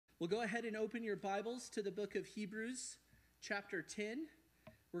Well, go ahead and open your Bibles to the book of Hebrews, chapter 10.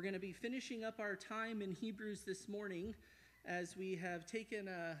 We're going to be finishing up our time in Hebrews this morning as we have taken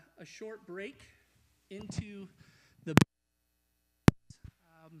a short break into the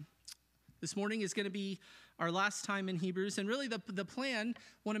this morning is going to be our last time in Hebrews. And really the plan, I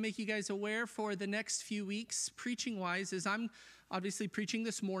want to make you guys aware for the next few weeks, preaching-wise, is I'm obviously preaching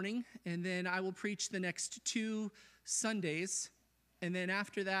this morning, and then I will preach the next 2 Sundays. And then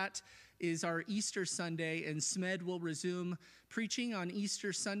after that is our Easter Sunday, and Smed will resume preaching on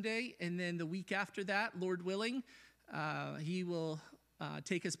Easter Sunday. And then the week after that, Lord willing, he will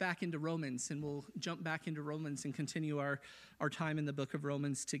take us back into Romans, and we'll jump back into Romans and continue our time in the book of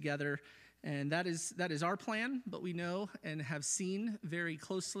Romans together. And that is our plan, but we know and have seen very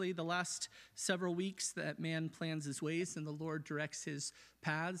closely the last several weeks that man plans his ways and the Lord directs his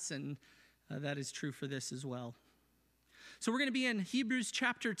paths, and that is true for this as well. So we're going to be in Hebrews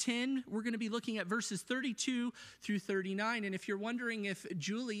chapter 10. We're going to be looking at verses 32 through 39. And if you're wondering if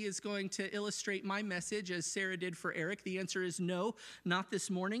Julie is going to illustrate my message as Sarah did for Eric, the answer is no, not this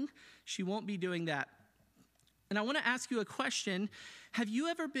morning. She won't be doing that. And I want to ask you a question. Have you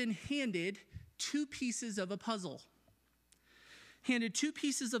ever been handed 2 pieces of a puzzle? Handed 2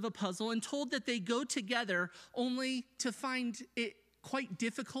 pieces of a puzzle and told that they go together only to find it quite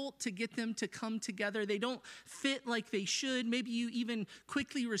difficult to get them to come together. They don't fit like they should. Maybe you even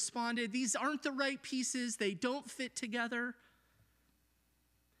quickly responded, these aren't the right pieces. They don't fit together.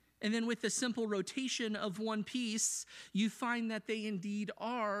 And then with the simple rotation of one piece, you find that they indeed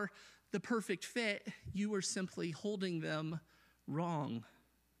are the perfect fit. You were simply holding them wrong.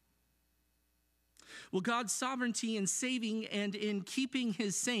 Well, God's sovereignty in saving and in keeping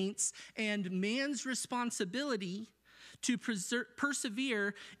his saints, and man's responsibility to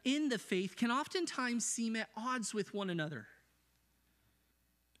persevere in the faith, can oftentimes seem at odds with one another.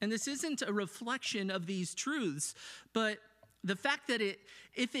 And this isn't a reflection of these truths, but the fact that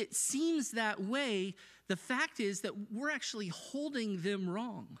if it seems that way, the fact is that we're actually holding them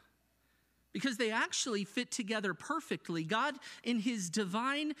wrong, because they actually fit together perfectly. God, in his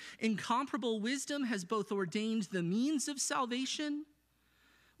divine, incomparable wisdom, has both ordained the means of salvation,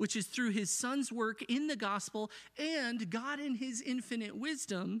 which is through his son's work in the gospel, and God in his infinite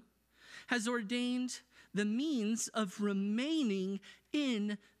wisdom has ordained the means of remaining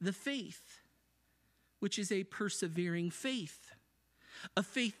in the faith, which is a persevering faith, a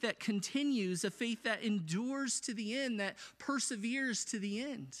faith that continues, a faith that endures to the end, that perseveres to the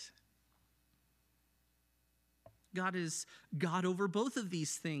end. God is God over both of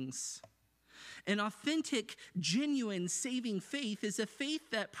these things. An authentic, genuine, saving faith is a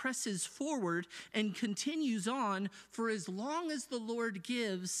faith that presses forward and continues on for as long as the Lord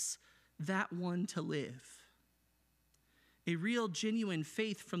gives that one to live. A real, genuine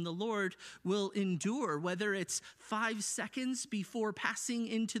faith from the Lord will endure, whether it's 5 seconds before passing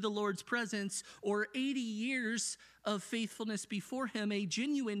into the Lord's presence or 80 years of faithfulness before him. A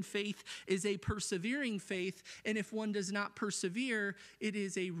genuine faith is a persevering faith, and if one does not persevere, it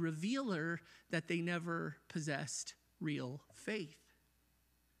is a revealer that they never possessed real faith.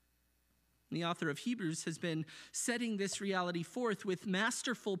 The author of Hebrews has been setting this reality forth with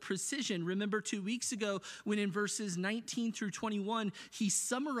masterful precision. Remember 2 weeks ago when in verses 19 through 21, he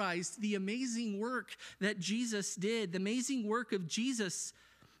summarized the amazing work that Jesus did, the amazing work of Jesus,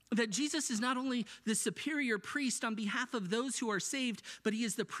 that Jesus is not only the superior priest on behalf of those who are saved, but he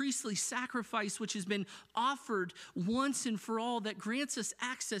is the priestly sacrifice which has been offered once and for all that grants us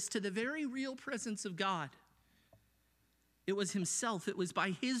access to the very real presence of God. It was himself. It was by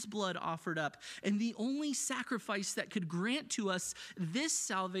his blood offered up. And the only sacrifice that could grant to us this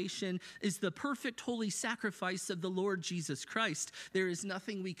salvation is the perfect holy sacrifice of the Lord Jesus Christ. There is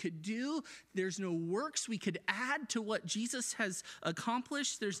nothing we could do. There's no works we could add to what Jesus has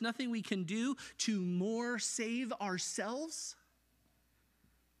accomplished. There's nothing we can do to more save ourselves.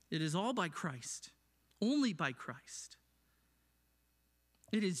 It is all by Christ, only by Christ.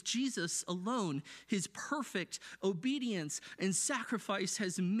 It is Jesus alone. His perfect obedience and sacrifice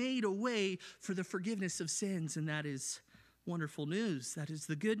has made a way for the forgiveness of sins, and that is wonderful news. That is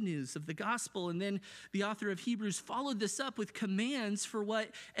the good news of the gospel. And then the author of Hebrews followed this up with commands for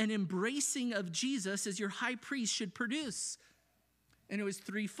what an embracing of Jesus as your high priest should produce. And it was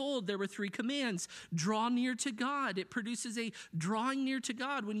threefold. There were 3 commands. Draw near to God. It produces a drawing near to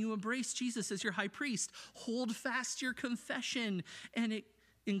God when you embrace Jesus as your high priest. Hold fast your confession. And it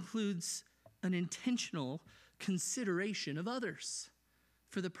includes an intentional consideration of others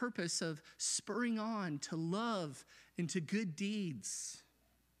for the purpose of spurring on to love and to good deeds.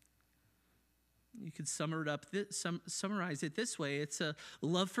 You could summarize it this way. It's a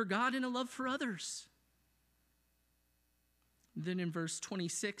love for God and a love for others. Then in verse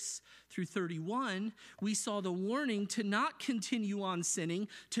 26 through 31, we saw the warning to not continue on sinning,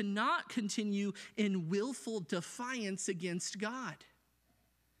 to not continue in willful defiance against God.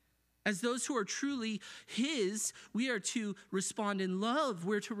 As those who are truly his, we are to respond in love.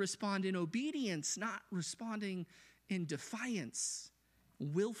 We're to respond in obedience, not responding in defiance,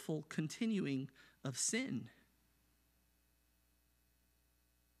 willful continuing of sin.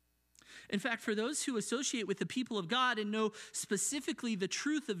 In fact, for those who associate with the people of God and know specifically the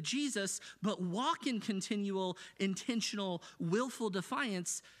truth of Jesus, but walk in continual, intentional, willful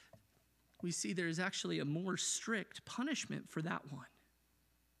defiance, we see there is actually a more strict punishment for that one.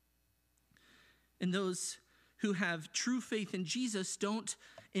 And those who have true faith in Jesus don't,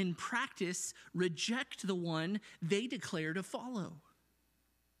 in practice, reject the one they declare to follow.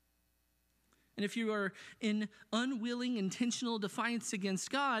 And if you are in unwilling, intentional defiance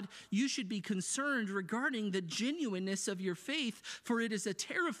against God, you should be concerned regarding the genuineness of your faith, for it is a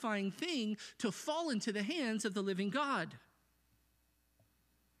terrifying thing to fall into the hands of the living God.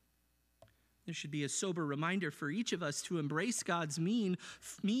 There should be a sober reminder for each of us to embrace God's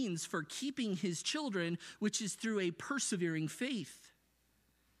means for keeping his children, which is through a persevering faith.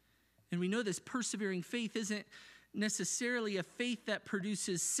 And we know this persevering faith isn't necessarily a faith that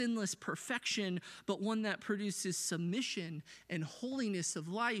produces sinless perfection, but one that produces submission and holiness of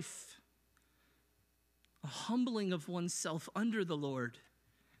life, a humbling of oneself under the Lord.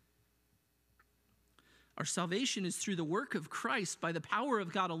 Our salvation is through the work of Christ by the power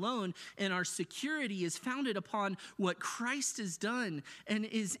of God alone, and our security is founded upon what Christ has done and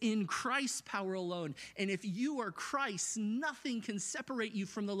is in Christ's power alone. And if you are Christ, nothing can separate you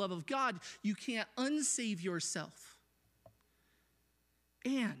from the love of God. You can't unsave yourself.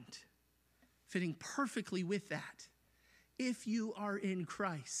 And fitting perfectly with that, if you are in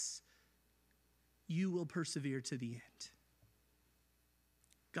Christ, you will persevere to the end.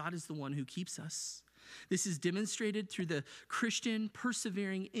 God is the one who keeps us. This is demonstrated through the Christian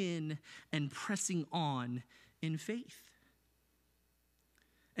persevering in and pressing on in faith.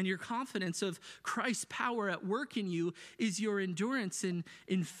 And your confidence of Christ's power at work in you is your endurance in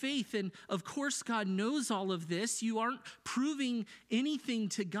faith. And of course, God knows all of this. You aren't proving anything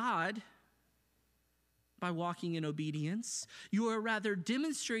to God by walking in obedience. You are rather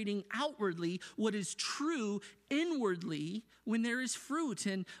demonstrating outwardly what is true inwardly when there is fruit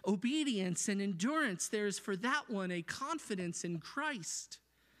and obedience and endurance. There is for that one a confidence in Christ,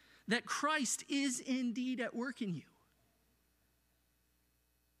 that Christ is indeed at work in you.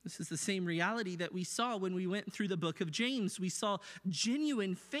 This is the same reality that we saw when we went through the book of James. We saw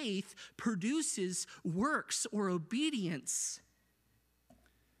genuine faith produces works or obedience.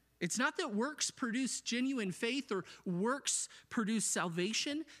 It's not that works produce genuine faith or works produce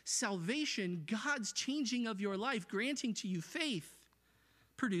salvation. Salvation, God's changing of your life, granting to you faith,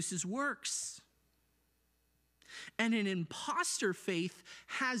 produces works. And an imposter faith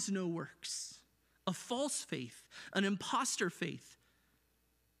has no works. A false faith, an imposter faith.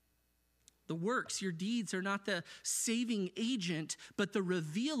 The works, your deeds, are not the saving agent, but the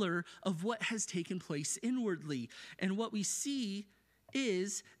revealer of what has taken place inwardly. And what we see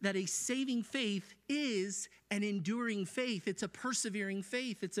is that a saving faith is an enduring faith. It's a persevering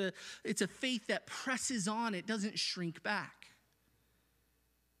faith. It's a faith that presses on. It doesn't shrink back.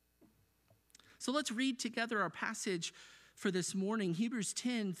 So let's read together our passage for this morning, Hebrews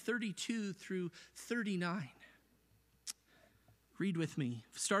 10, 32 through 39. Read with me,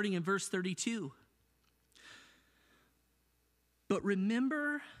 starting in verse 32. But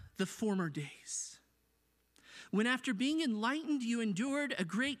remember the former days, when after being enlightened, you endured a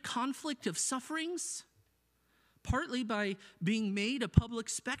great conflict of sufferings, partly by being made a public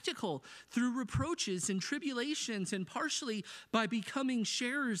spectacle through reproaches and tribulations, and partially by becoming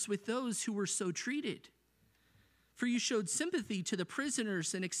sharers with those who were so treated. For you showed sympathy to the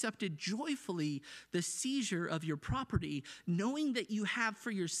prisoners and accepted joyfully the seizure of your property, knowing that you have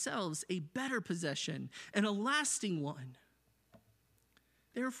for yourselves a better possession and a lasting one.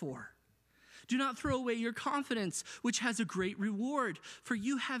 Therefore, do not throw away your confidence, which has a great reward, for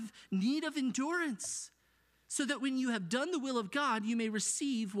you have need of endurance, so that when you have done the will of God, you may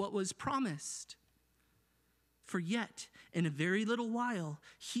receive what was promised. For yet, in a very little while,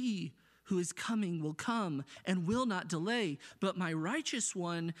 he who is coming will come and will not delay, but my righteous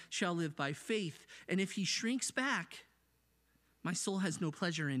one shall live by faith. And if he shrinks back, my soul has no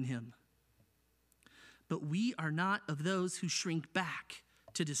pleasure in him. But we are not of those who shrink back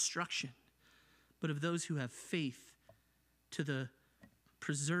to destruction, but of those who have faith to the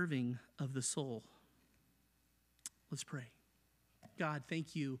preserving of the soul. Let's pray. God,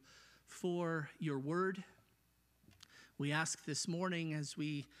 thank you for your word. We ask this morning as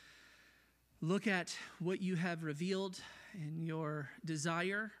we look at what you have revealed and your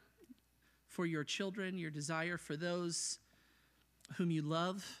desire for your children, your desire for those whom you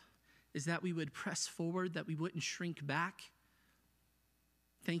love, is that we would press forward, that we wouldn't shrink back.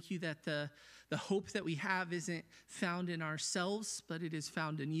 Thank you that the hope that we have isn't found in ourselves, but it is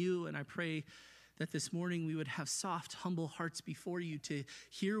found in you. And I pray that this morning we would have soft, humble hearts before you to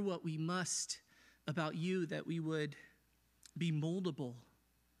hear what we must about you, that we would be moldable,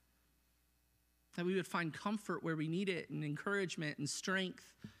 that we would find comfort where we need it and encouragement and strength,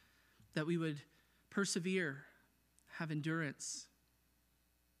 that we would persevere, have endurance.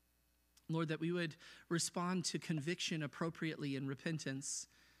 Lord, that we would respond to conviction appropriately and repentance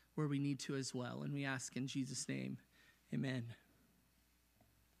where we need to as well. And we ask in Jesus' name, amen.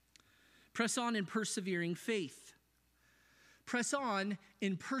 Press on in persevering faith. Press on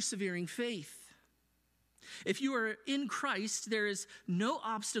in persevering faith. If you are in Christ, there is no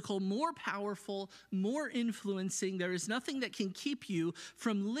obstacle more powerful, more influencing. There is nothing that can keep you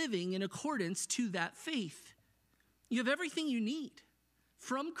from living in accordance to that faith. You have everything you need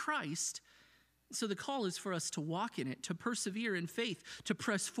from Christ. So the call is for us to walk in it, to persevere in faith, to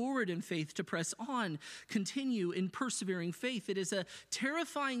press forward in faith, to press on, continue in persevering faith. It is a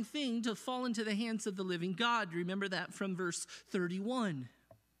terrifying thing to fall into the hands of the living God. Remember that from verse 31.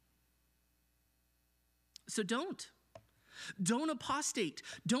 So don't apostate.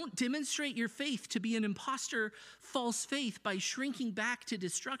 Don't demonstrate your faith to be an imposter, false faith by shrinking back to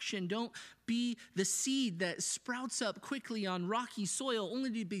destruction. Don't be the seed that sprouts up quickly on rocky soil only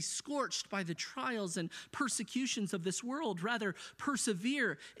to be scorched by the trials and persecutions of this world. Rather,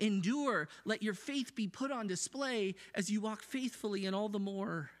 persevere, endure. Let your faith be put on display as you walk faithfully, and all the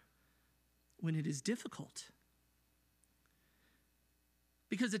more when it is difficult.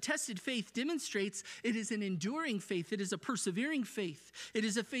 Because a tested faith demonstrates it is an enduring faith. It is a persevering faith. It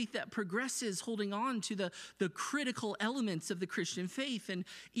is a faith that progresses, holding on to the critical elements of the Christian faith and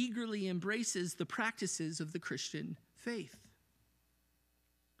eagerly embraces the practices of the Christian faith.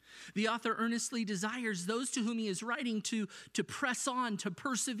 The author earnestly desires those to whom he is writing to press on, to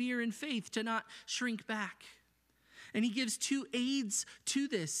persevere in faith, to not shrink back. And he gives two aids to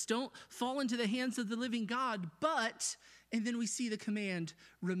this. Don't fall into the hands of the living God, but... And then we see the command,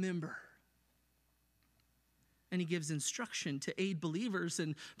 remember. And he gives instruction to aid believers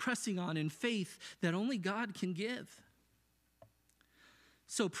in pressing on in faith that only God can give.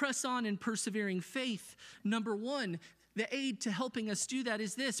 So press on in persevering faith. Number one, the aid to helping us do that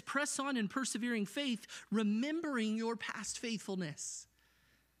is this: press on in persevering faith, remembering your past faithfulness.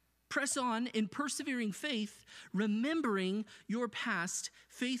 Press on in persevering faith, remembering your past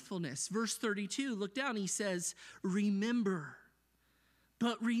faithfulness. Verse 32, look down, he says, remember.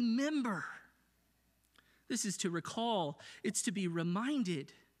 But remember. This is to recall. It's to be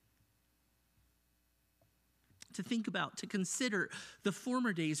reminded. To think about, to consider the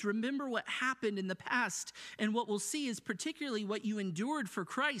former days. Remember what happened in the past. And what we'll see is particularly what you endured for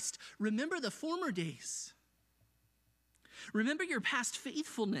Christ. Remember the former days. Remember your past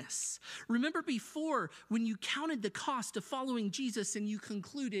faithfulness. Remember before when you counted the cost of following Jesus and you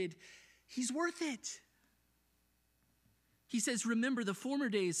concluded, he's worth it. He says, remember the former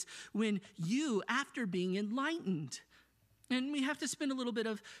days when you, after being enlightened, and we have to spend a little bit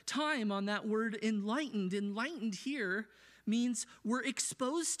of time on that word enlightened. Enlightened here means we're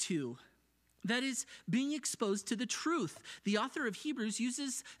exposed to. That is, being exposed to the truth. The author of Hebrews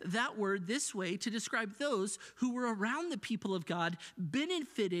uses that word this way to describe those who were around the people of God,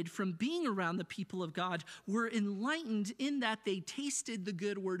 benefited from being around the people of God, were enlightened in that they tasted the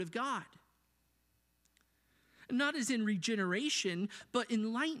good word of God. Not as in regeneration, but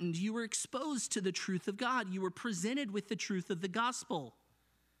enlightened. You were exposed to the truth of God. You were presented with the truth of the gospel.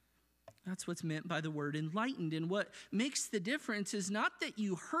 That's what's meant by the word enlightened. And what makes the difference is not that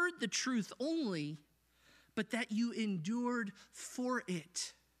you heard the truth only, but that you endured for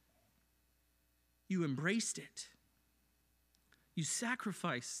it. You embraced it. You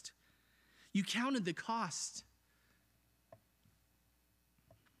sacrificed. You counted the cost.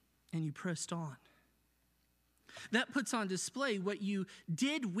 And you pressed on. That puts on display what you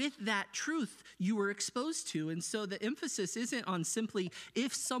did with that truth you were exposed to. And so the emphasis isn't on simply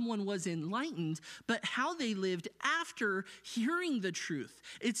if someone was enlightened, but how they lived after hearing the truth.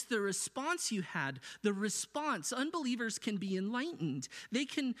 It's the response you had. The response. Unbelievers can be enlightened. They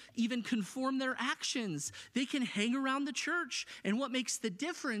can even conform their actions. They can hang around the church. And what makes the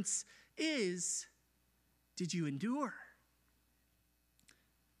difference is, did you endure?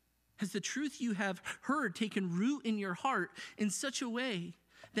 Has the truth you have heard taken root in your heart in such a way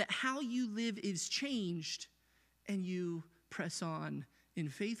that how you live is changed and you press on in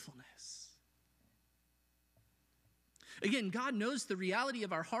faithfulness? Again, God knows the reality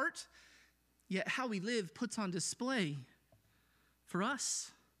of our heart, yet how we live puts on display for us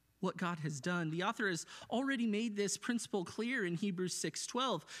what God has done. The author has already made this principle clear in Hebrews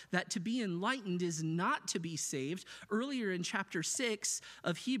 6:12, that to be enlightened is not to be saved. Earlier in chapter 6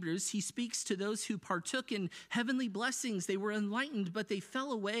 of Hebrews, he speaks to those who partook in heavenly blessings. They were enlightened, but they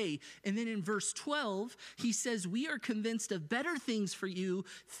fell away. And then in verse 12, he says, we are convinced of better things for you,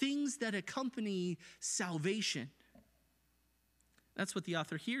 things that accompany salvation. That's what the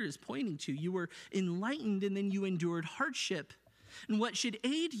author here is pointing to. You were enlightened and then you endured hardship. And what should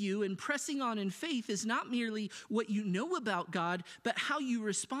aid you in pressing on in faith is not merely what you know about God, but how you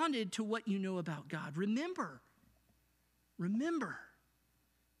responded to what you know about God. Remember.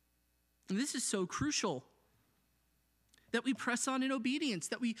 And this is so crucial, that we press on in obedience,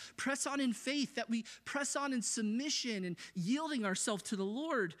 that we press on in faith, that we press on in submission and yielding ourselves to the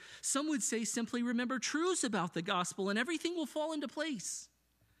Lord. Some would say simply remember truths about the gospel and everything will fall into place.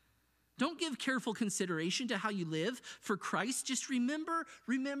 Don't give careful consideration to how you live for Christ. Just remember,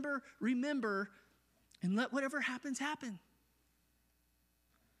 and let whatever happens happen.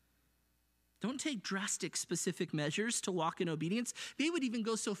 Don't take drastic, specific measures to walk in obedience. They would even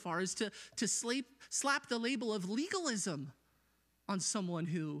go so far as to slap the label of legalism on someone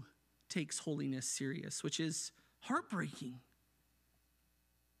who takes holiness serious, which is heartbreaking.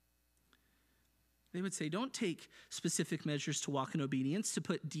 They would say, don't take specific measures to walk in obedience, to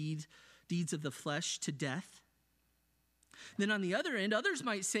put deeds of the flesh to death. Then on the other end, others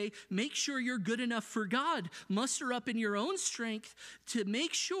might say, make sure you're good enough for God. Muster up in your own strength to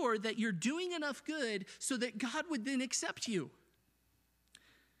make sure that you're doing enough good so that God would then accept you.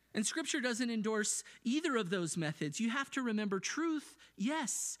 And Scripture doesn't endorse either of those methods. You have to remember truth,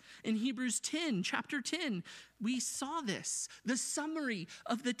 yes. In Hebrews 10, chapter 10, we saw this. The summary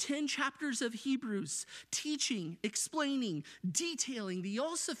of the 10 chapters of Hebrews, teaching, explaining, detailing the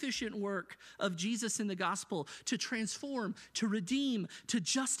all-sufficient work of Jesus in the gospel to transform, to redeem, to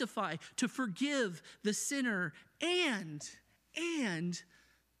justify, to forgive the sinner, and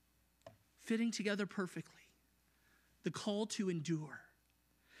fitting together perfectly the call to endure,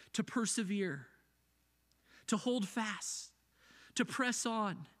 to persevere, to hold fast, to press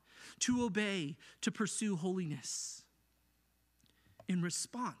on, to obey, to pursue holiness in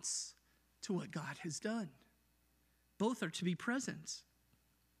response to what God has done. Both are to be present.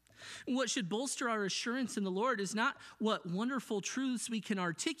 And what should bolster our assurance in the Lord is not what wonderful truths we can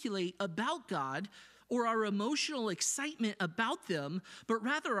articulate about God or our emotional excitement about them, but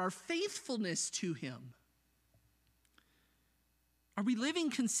rather our faithfulness to Him. Are we living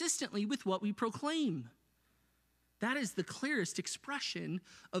consistently with what we proclaim? That is the clearest expression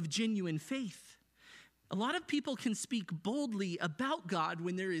of genuine faith. A lot of people can speak boldly about God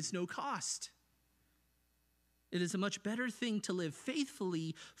when there is no cost. It is a much better thing to live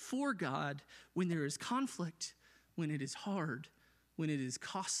faithfully for God when there is conflict, when it is hard, when it is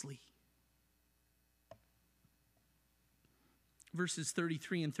costly. Verses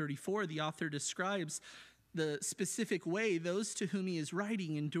 33 and 34, the author describes the specific way those to whom he is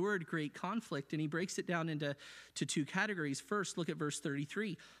writing endured great conflict, and he breaks it down into two categories. First, look at verse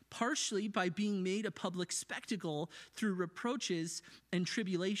 33. Partially by being made a public spectacle through reproaches and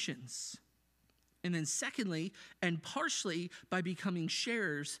tribulations. And then secondly, and partially by becoming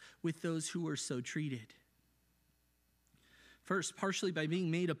sharers with those who were so treated. First, partially by being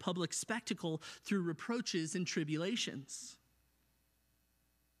made a public spectacle through reproaches and tribulations.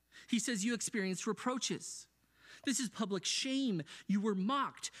 He says you experienced reproaches. This is public shame. You were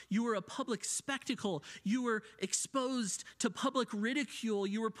mocked. You were a public spectacle. You were exposed to public ridicule.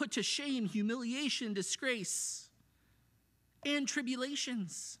 You were put to shame, humiliation, disgrace, and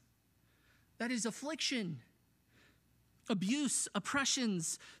tribulations. That is affliction, abuse,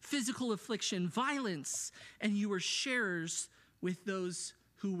 oppressions, physical affliction, violence, and you were sharers with those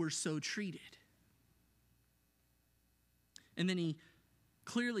who were so treated. And then he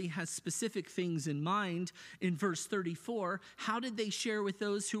clearly has specific things in mind in verse 34. How did they share with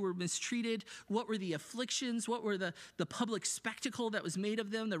those who were mistreated? What were the afflictions? What were the public spectacle that was made of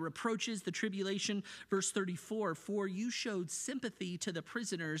them? The reproaches, the tribulation. Verse 34, for you showed sympathy to the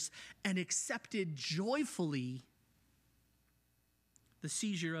prisoners and accepted joyfully the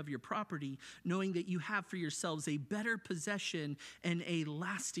seizure of your property, knowing that you have for yourselves a better possession and a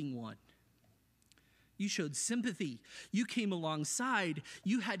lasting one. You showed sympathy. You came alongside.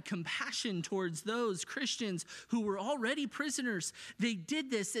 You had compassion towards those Christians who were already prisoners. They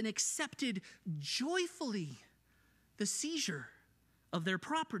did this and accepted joyfully the seizure of their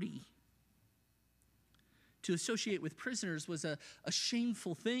property. To associate with prisoners was a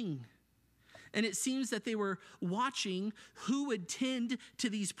shameful thing. And it seems that they were watching who would tend to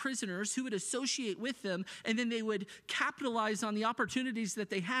these prisoners, who would associate with them, and then they would capitalize on the opportunities that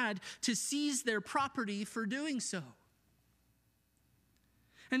they had to seize their property for doing so.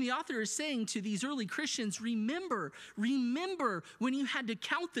 And the author is saying to these early Christians, remember when you had to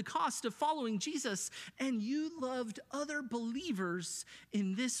count the cost of following Jesus, and you loved other believers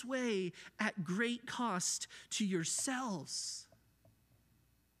in this way at great cost to yourselves.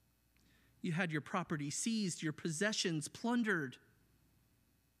 You had your property seized, your possessions plundered,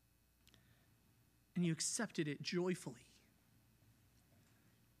 and you accepted it joyfully.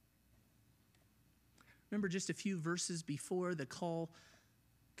 Remember just a few verses before the call,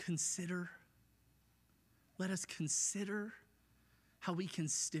 consider. Let us consider how we can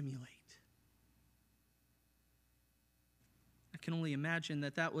stimulate. I can only imagine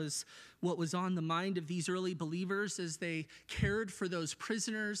that was what was on the mind of these early believers as they cared for those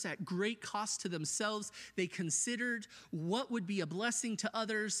prisoners at great cost to themselves. They considered what would be a blessing to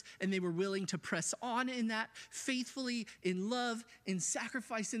others, and they were willing to press on in that faithfully, in love, in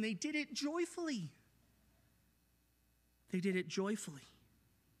sacrifice, and they did it joyfully. They did it joyfully.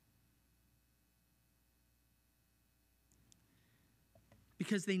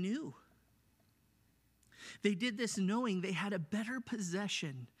 Because they knew. They did this knowing they had a better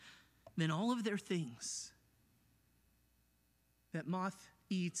possession than all of their things that moth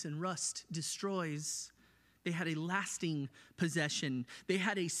eats and rust destroys. They had a lasting possession. They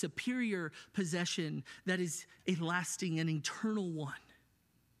had a superior possession that is a lasting and eternal one.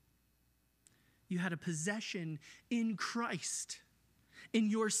 You had a possession in Christ, in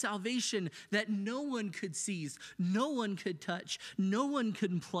your salvation, that no one could seize, no one could touch, no one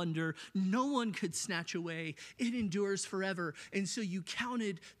could plunder, no one could snatch away. It endures forever. And so you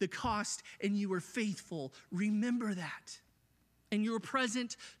counted the cost and you were faithful. Remember that. In your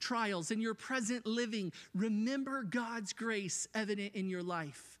present trials, in your present living, remember God's grace evident in your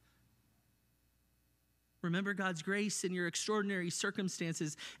life. Remember God's grace in your extraordinary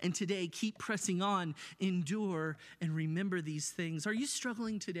circumstances, and today keep pressing on, endure, and remember these things. Are you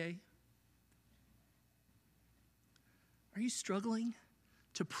struggling today? Are you struggling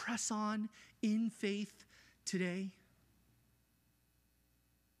to press on in faith today?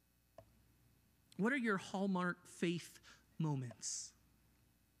 What are your hallmark faith moments?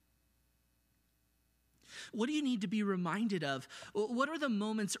 What do you need to be reminded of? What are the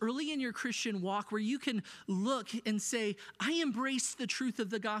moments early in your Christian walk where you can look and say, I embraced the truth of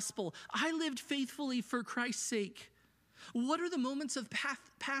the gospel. I lived faithfully for Christ's sake. What are the moments of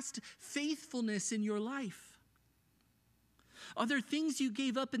past faithfulness in your life? Are there things you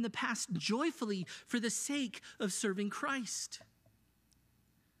gave up in the past joyfully for the sake of serving Christ?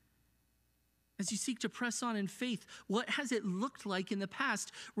 As you seek to press on in faith, what has it looked like in the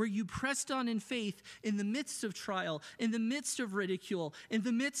past where you pressed on in faith in the midst of trial, in the midst of ridicule, in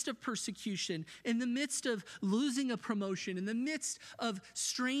the midst of persecution, in the midst of losing a promotion, in the midst of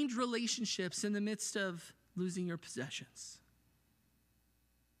strained relationships, in the midst of losing your possessions?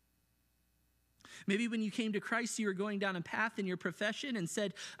 Maybe when you came to Christ, you were going down a path in your profession and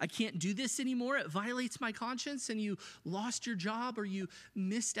said, I can't do this anymore. It violates my conscience. And you lost your job or you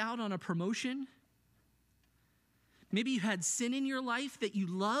missed out on a promotion. Maybe you had sin in your life that you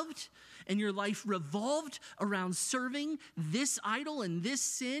loved and your life revolved around serving this idol and this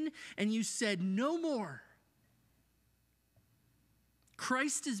sin. And you said, no more.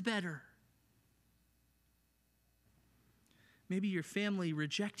 Christ is better. Maybe your family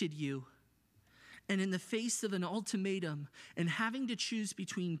rejected you. And in the face of an ultimatum and having to choose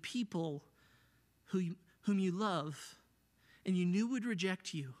between people whom you love and you knew would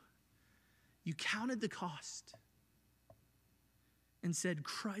reject you, you counted the cost and said,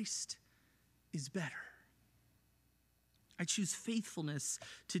 Christ is better. I choose faithfulness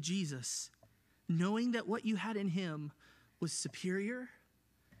to Jesus, knowing that what you had in him was superior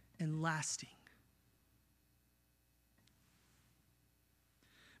and lasting.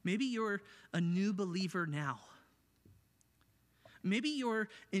 Maybe you're a new believer now. Maybe your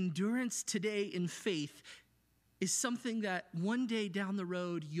endurance today in faith is something that one day down the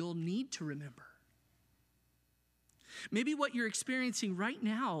road you'll need to remember. Maybe what you're experiencing right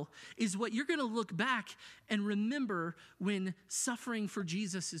now is what you're going to look back and remember when suffering for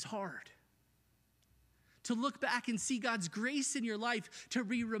Jesus is hard. to look back and see God's grace in your life, to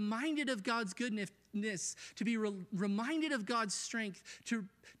be reminded of God's goodness, to be reminded of God's strength,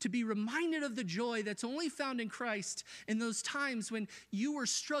 to be reminded of the joy that's only found in Christ in those times when you were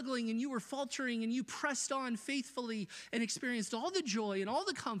struggling and you were faltering and you pressed on faithfully and experienced all the joy and all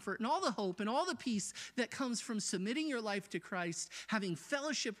the comfort and all the hope and all the peace that comes from submitting your life to Christ, having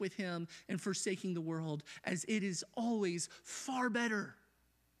fellowship with him and forsaking the world, as it is always far better.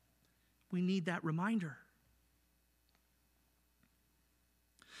 We need that reminder.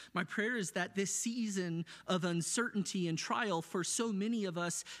 My prayer is that this season of uncertainty and trial for so many of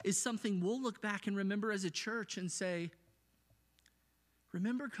us is something we'll look back and remember as a church and say,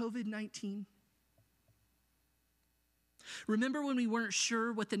 remember COVID-19? Remember when we weren't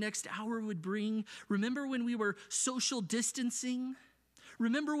sure what the next hour would bring? Remember when we were social distancing?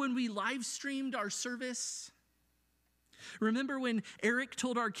 Remember when we live streamed our service? Remember when Eric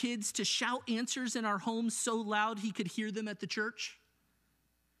told our kids to shout answers in our homes so loud he could hear them at the church?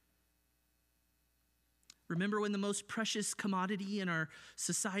 Remember when the most precious commodity in our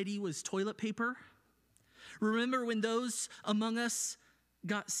society was toilet paper? Remember when those among us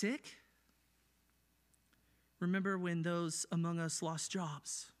got sick? Remember when those among us lost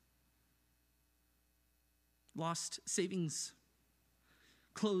jobs, lost savings,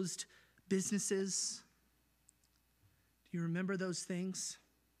 closed businesses? Do you remember those things?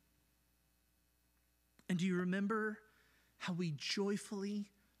 And do you remember how we joyfully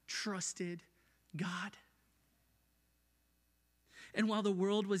trusted God? And while the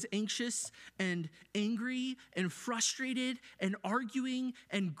world was anxious and angry and frustrated and arguing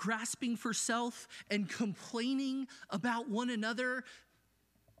and grasping for self and complaining about one another,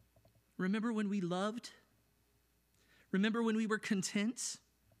 remember when we loved? Remember when we were content?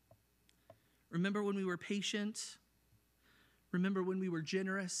 Remember when we were patient? Remember when we were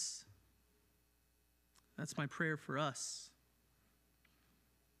generous? That's my prayer for us.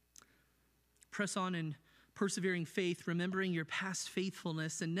 Press on in persevering faith, remembering your past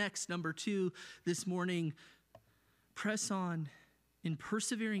faithfulness. And next, number 2 this morning, press on in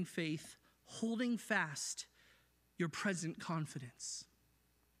persevering faith, holding fast your present confidence.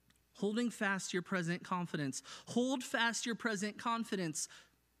 Holding fast your present confidence. Hold fast your present confidence.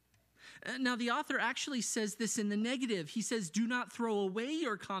 Now, the author actually says this in the negative. He says, do not throw away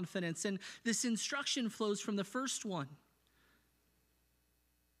your confidence. And this instruction flows from the first one.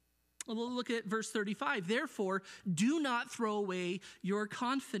 Well, look at verse 35. Therefore, do not throw away your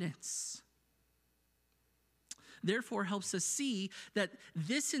confidence. Therefore helps us see that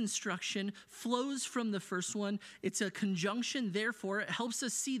this instruction flows from the first one. It's a conjunction, therefore. It helps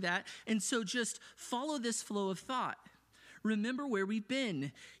us see that. And so just follow this flow of thought. Remember where we've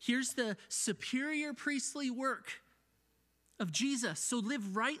been. Here's the superior priestly work of Jesus. So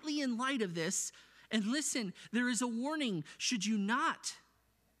live rightly in light of this. And listen, there is a warning. Should you not?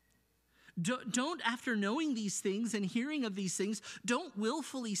 Don't, after knowing these things and hearing of these things, don't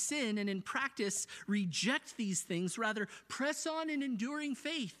willfully sin and in practice reject these things. Rather, press on in enduring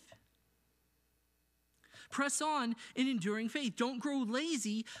faith. Press on in enduring faith. Don't grow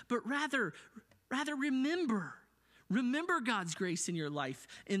lazy, but rather remember. Remember God's grace in your life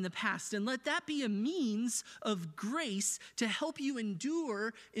in the past, and let that be a means of grace to help you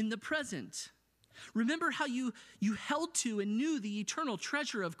endure in the present. Remember how you held to and knew the eternal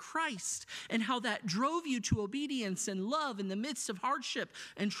treasure of Christ and how that drove you to obedience and love in the midst of hardship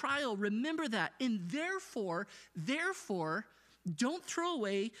and trial. Remember that. And therefore, don't throw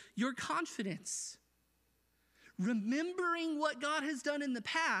away your confidence. Remembering what God has done in the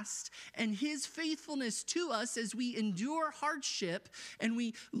past and his faithfulness to us as we endure hardship and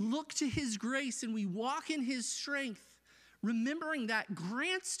we look to his grace and we walk in his strength. Remembering that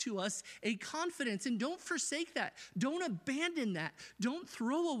grants to us a confidence, and don't forsake that. Don't abandon that. Don't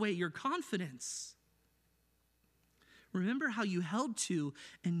throw away your confidence. Remember how you held to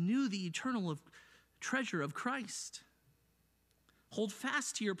and knew the eternal treasure of Christ. Hold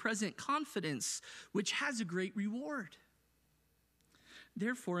fast to your present confidence, which has a great reward.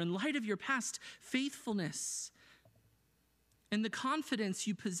 Therefore, in light of your past faithfulness and the confidence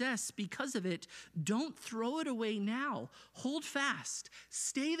you possess because of it, don't throw it away now. Hold fast.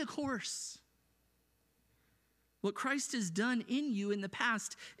 Stay the course. What Christ has done in you in the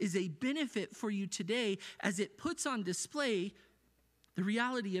past is a benefit for you today as it puts on display the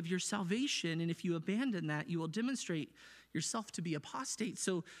reality of your salvation. And if you abandon that, you will demonstrate yourself to be apostate.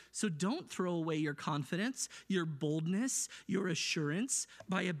 So don't throw away your confidence, your boldness, your assurance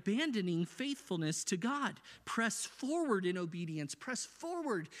by abandoning faithfulness to God. Press forward in obedience. Press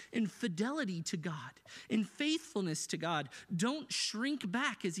forward in fidelity to God, in faithfulness to God. Don't shrink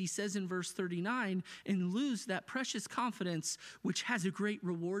back, as he says in verse 39, and lose that precious confidence which has a great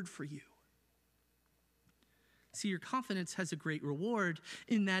reward for you. See, your confidence has a great reward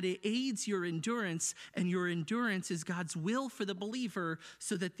in that it aids your endurance, and your endurance is God's will for the believer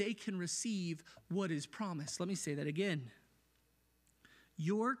so that they can receive what is promised. Let me say that again.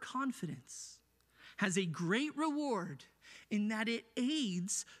 Your confidence has a great reward in that it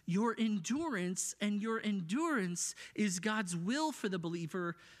aids your endurance, and your endurance is God's will for the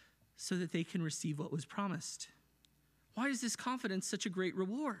believer so that they can receive what was promised. Why is this confidence such a great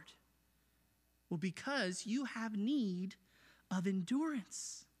reward? Well, because you have need of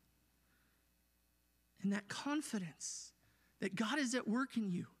endurance. And that confidence that God is at work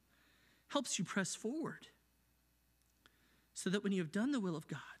in you helps you press forward so that when you have done the will of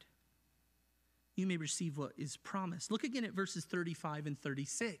God, you may receive what is promised. Look again at verses 35 and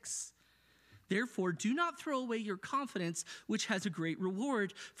 36. Therefore, do not throw away your confidence, which has a great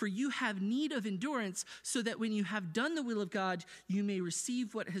reward, for you have need of endurance, so that when you have done the will of God, you may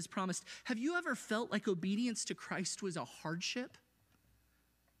receive what has promised. Have you ever felt like obedience to Christ was a hardship?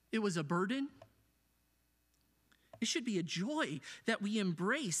 It was a burden? It should be a joy that we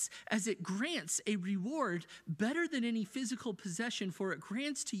embrace, as it grants a reward better than any physical possession, for it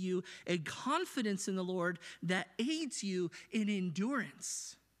grants to you a confidence in the Lord that aids you in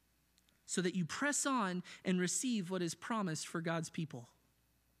endurance, so that you press on and receive what is promised for God's people.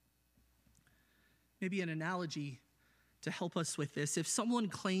 Maybe an analogy to help us with this. If someone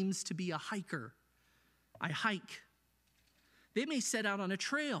claims to be a hiker, I hike, they may set out on a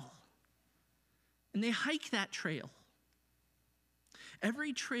trail, and they hike that trail.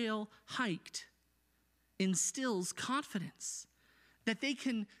 Every trail hiked instills confidence that they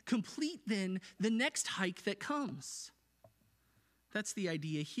can complete then the next hike that comes. That's the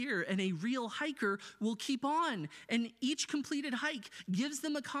idea here. And a real hiker will keep on, and each completed hike gives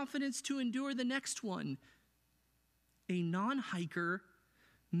them a confidence to endure the next one. A non-hiker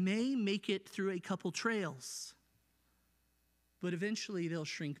may make it through a couple trails, but eventually they'll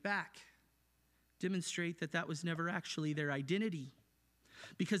shrink back, demonstrate that that was never actually their identity,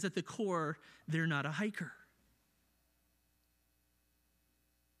 because at the core, they're not a hiker.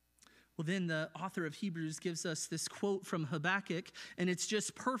 Well, then the author of Hebrews gives us this quote from Habakkuk, and it's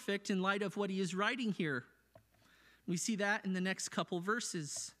just perfect in light of what he is writing here. We see that in the next couple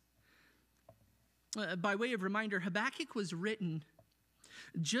verses. By way of reminder, Habakkuk was written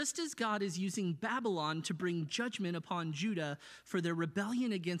just as God is using Babylon to bring judgment upon Judah for their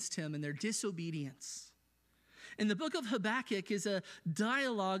rebellion against him and their disobedience. And the book of Habakkuk is a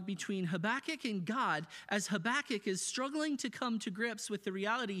dialogue between Habakkuk and God, as Habakkuk is struggling to come to grips with the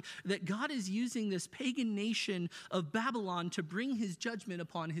reality that God is using this pagan nation of Babylon to bring his judgment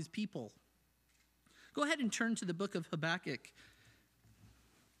upon his people. Go ahead and turn to the book of Habakkuk.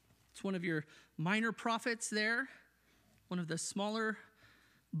 It's one of your minor prophets there, one of the smaller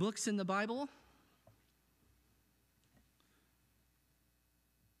books in the Bible.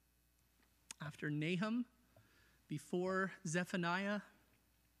 After Nahum, before Zephaniah.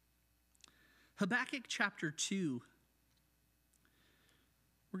 Habakkuk chapter 2.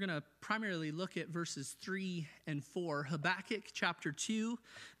 We're going to primarily look at verses 3 and 4. Habakkuk chapter 2.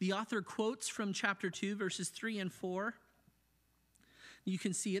 The author quotes from chapter 2, verses 3 and 4. You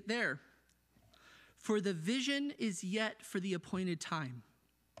can see it there. For the vision is yet for the appointed time.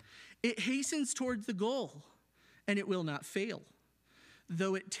 It hastens toward the goal, and it will not fail.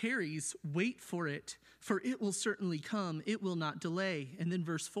 Though it tarries, wait for it, for it will certainly come. It will not delay. And then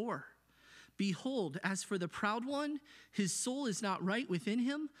verse 4. Behold, as for the proud one, his soul is not right within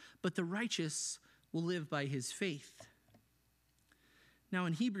him, but the righteous will live by his faith. Now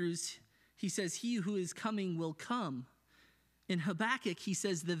in Hebrews, he says, he who is coming will come. In Habakkuk, he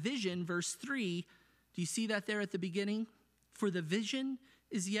says the vision, verse 3. Do you see that there at the beginning? For the vision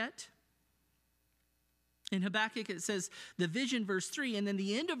is yet. In Habakkuk, it says the vision, verse 3, and then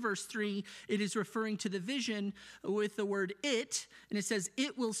the end of verse 3, it is referring to the vision with the word it, and it says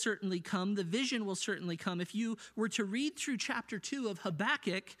it will certainly come, the vision will certainly come. If you were to read through chapter 2 of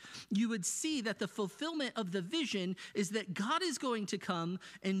Habakkuk, you would see that the fulfillment of the vision is that God is going to come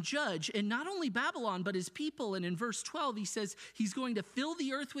and judge, and not only Babylon, but his people. And in verse 12, he says he's going to fill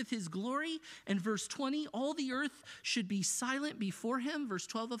the earth with his glory, and verse 20, all the earth should be silent before him, verse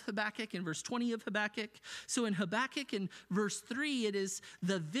 12 of Habakkuk, and verse 20 of Habakkuk. So in Habakkuk in verse 3, it is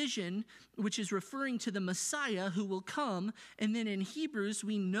the vision, which is referring to the Messiah who will come. And then in Hebrews,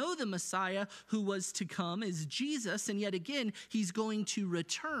 we know the Messiah who was to come is Jesus. And yet again, he's going to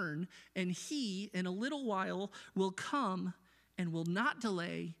return. And he, in a little while, will come and will not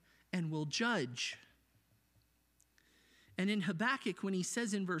delay and will judge. And in Habakkuk, when he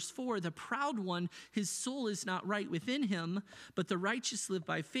says in verse 4, the proud one, his soul is not right within him, but the righteous live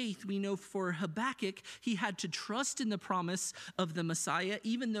by faith, we know for Habakkuk, he had to trust in the promise of the Messiah,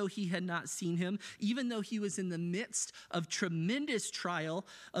 even though he had not seen him, even though he was in the midst of tremendous trial,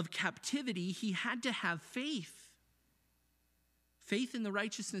 of captivity, he had to have faith. Faith in the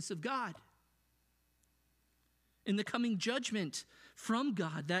righteousness of God, in the coming judgment from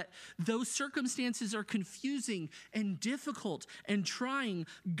God, that though circumstances are confusing and difficult and trying,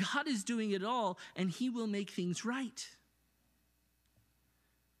 God is doing it all and he will make things right.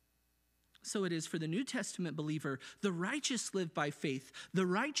 So it is for the New Testament believer. The righteous live by faith. The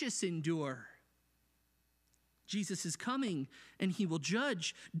righteous endure. Jesus is coming and he will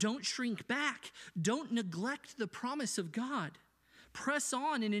judge. Don't shrink back. Don't neglect the promise of God. Press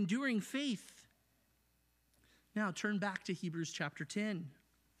on in enduring faith. Now turn back to Hebrews chapter 10.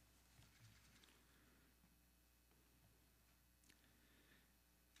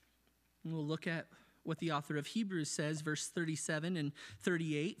 And we'll look at what the author of Hebrews says, verse 37 and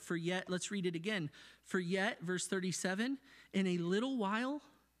 38. For yet, let's read it again. For yet, verse 37, in a little while,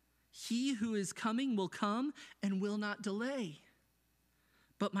 he who is coming will come and will not delay.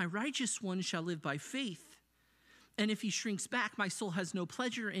 But my righteous one shall live by faith. And if he shrinks back, my soul has no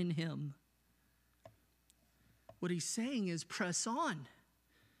pleasure in him. What he's saying is press on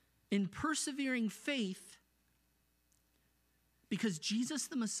in persevering faith because Jesus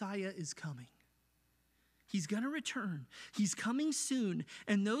the Messiah is coming. He's going to return. He's coming soon.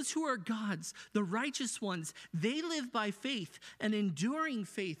 And those who are God's, the righteous ones, they live by faith, an enduring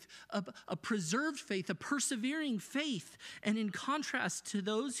faith, a preserved faith, a persevering faith. And in contrast to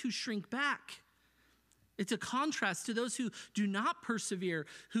those who shrink back, it's a contrast to those who do not persevere,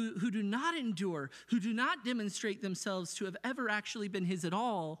 who do not endure, who do not demonstrate themselves to have ever actually been his at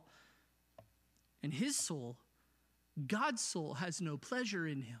all. And his soul, God's soul, has no pleasure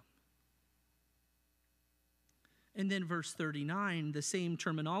in him. And then verse 39, the same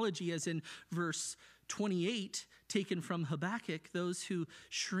terminology as in verse 28, taken from Habakkuk, those who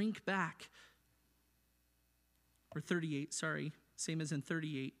shrink back. Or 38, sorry, same as in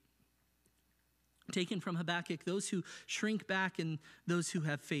 38. Taken from Habakkuk, those who shrink back and those who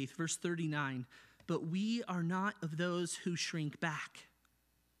have faith. Verse 39, but we are not of those who shrink back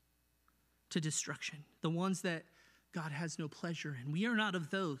to destruction, the ones that God has no pleasure in. We are not of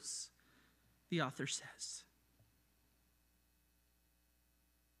those, the author says.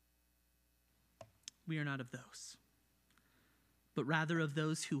 We are not of those, but rather of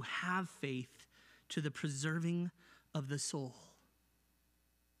those who have faith to the preserving of the soul.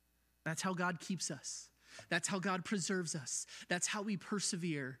 That's how God keeps us. That's how God preserves us. That's how we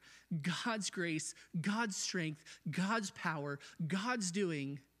persevere. God's grace, God's strength, God's power, God's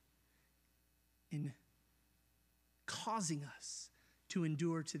doing in causing us to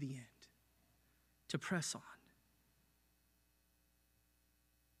endure to the end, to press on.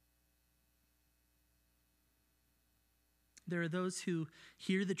 There are those who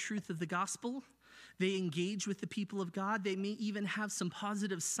hear the truth of the gospel. They engage with the people of God. They may even have some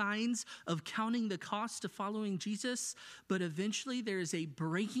positive signs of counting the cost of following Jesus, but eventually there is a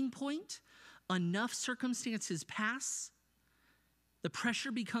breaking point. Enough circumstances pass. The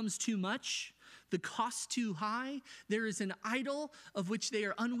pressure becomes too much. The cost too high. There is an idol of which they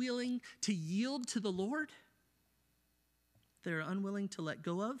are unwilling to yield to the Lord. They are unwilling to let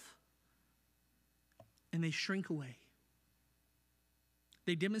go of, and they shrink away.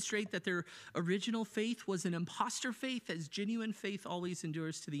 They demonstrate that their original faith was an imposter faith, as genuine faith always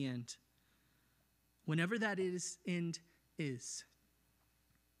endures to the end. Whenever that end is.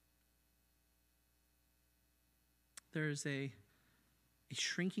 There is a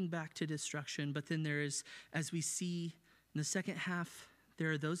shrinking back to destruction, but then there is, as we see in the second half,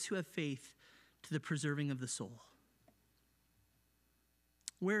 there are those who have faith to the preserving of the soul.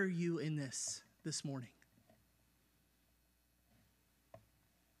 Where are you in this morning?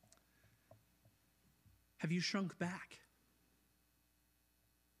 Have you shrunk back?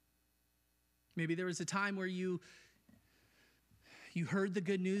 Maybe there was a time where you heard the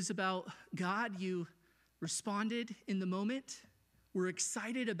good news about God, you responded in the moment, were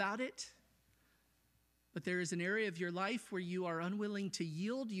excited about it, but there is an area of your life where you are unwilling to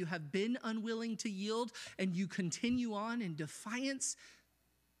yield, you have been unwilling to yield, and you continue on in defiance.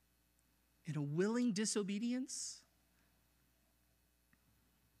 in a willing disobedience,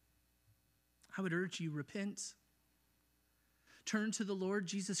 I would urge you, repent. Turn to the Lord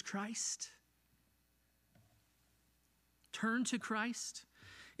Jesus Christ. Turn to Christ.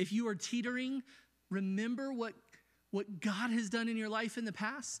 If you are teetering, remember what God has done in your life in the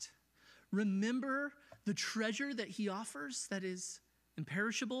past. Remember the treasure that he offers that is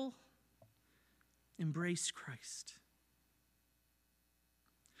imperishable. Embrace Christ.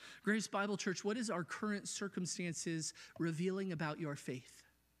 Grace Bible Church, what is our current circumstances revealing about your faith?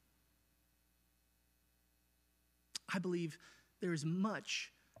 I believe there is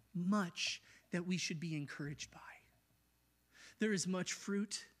much, much that we should be encouraged by. There is much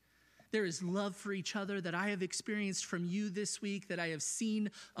fruit. There is love for each other that I have experienced from you this week, that I have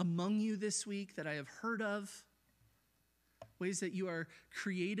seen among you this week, that I have heard of. Ways that you are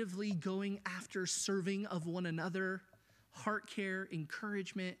creatively going after serving of one another, heart care,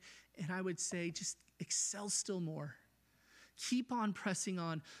 encouragement, and I would say just excel still more. Keep on pressing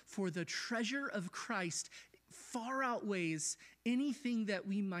on, for the treasure of Christ far outweighs anything that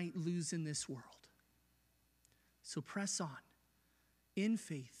we might lose in this world. So press on in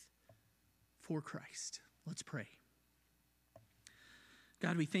faith for Christ. Let's pray.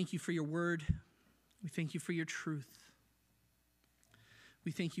 God, we thank you for your word. We thank you for your truth.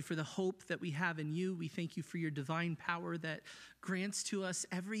 We thank you for the hope that we have in you. We thank you for your divine power that grants to us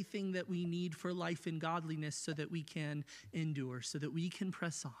everything that we need for life and godliness so that we can endure, so that we can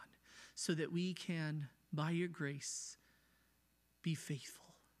press on, so that we can, by your grace, be faithful.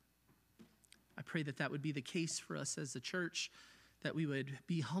 I pray that that would be the case for us as a church, that we would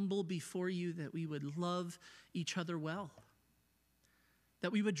be humble before you, that we would love each other well,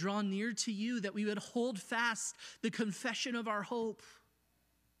 that we would draw near to you, that we would hold fast the confession of our hope,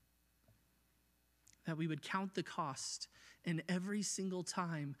 that we would count the cost, and every single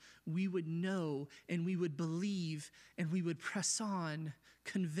time we would know and we would believe and we would press on,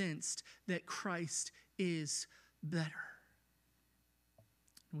 convinced that Christ is better.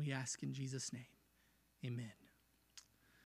 And we ask in Jesus' name, amen.